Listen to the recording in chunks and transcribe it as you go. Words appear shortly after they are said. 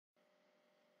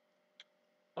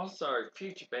All-Star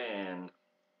Future Band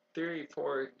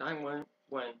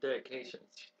 34911 dedications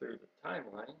through the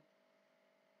timeline.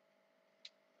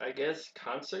 I guess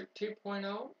Concert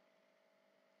 2.0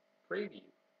 preview.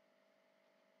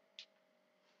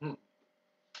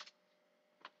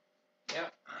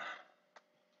 Yep.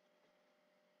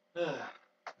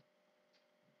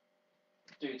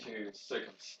 Due to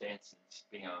circumstances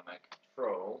beyond my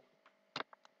control,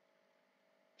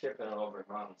 tripping over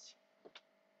Mom's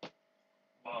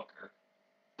walker,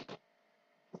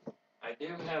 I do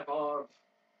have all of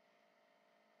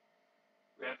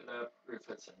Wrap It Up,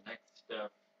 Rufus, and Next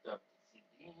Stuff up to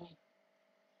CD.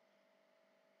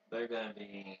 They're going to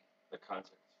be the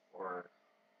concerts for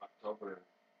October,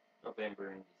 November,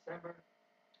 and December.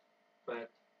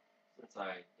 But since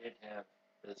I did have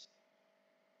this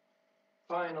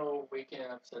final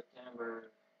weekend of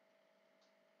September,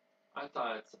 I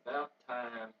thought it's about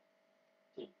time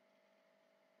to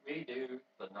redo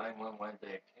the 911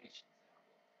 Dedications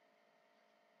album.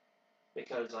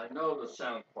 Because I know the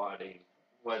sound quality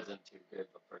wasn't too good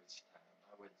the first time.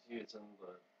 I was using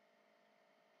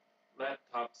the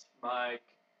laptop's mic,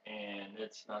 and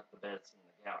it's not the best in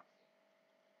the galaxy.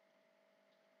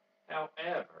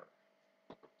 However,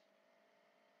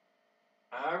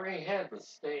 I already had the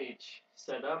stage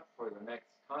set up for the next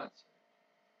concert,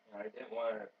 and I didn't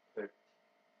want to put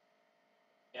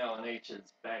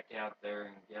L&H's back out there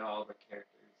and get all the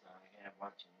characters I have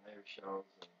watching their shows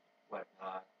and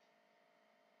whatnot.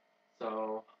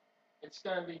 So it's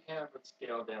going to be kind of a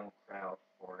scaled down crowd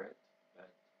for it, but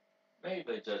maybe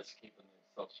they're just keeping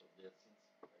their social distance.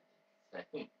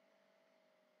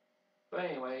 But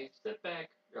anyway, sit back,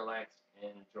 relax,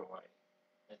 and enjoy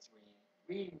as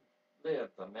we relive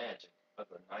the magic of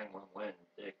the 911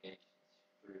 dedications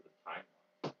through the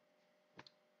timeline.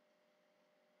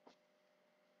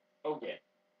 Okay,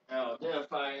 I'll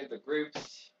identify the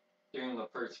groups during the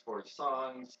first 4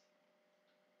 songs.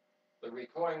 The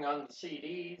recording on the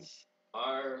CDs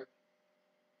are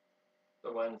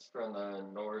the ones from the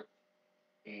north,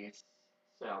 east,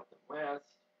 south, and west.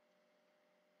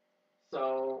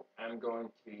 So I'm going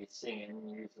to be singing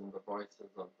using the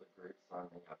voices of the groups on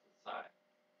the other side.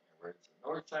 Whereas the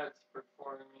north side's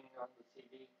performing on the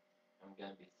CD, I'm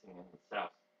going to be singing the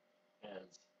south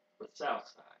as the south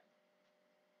side.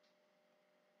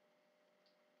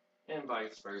 And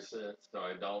vice versa, so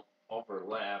I don't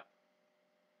overlap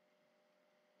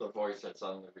the voice that's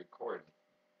on the recording.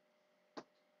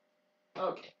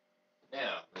 Okay,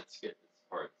 now let's get this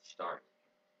part started.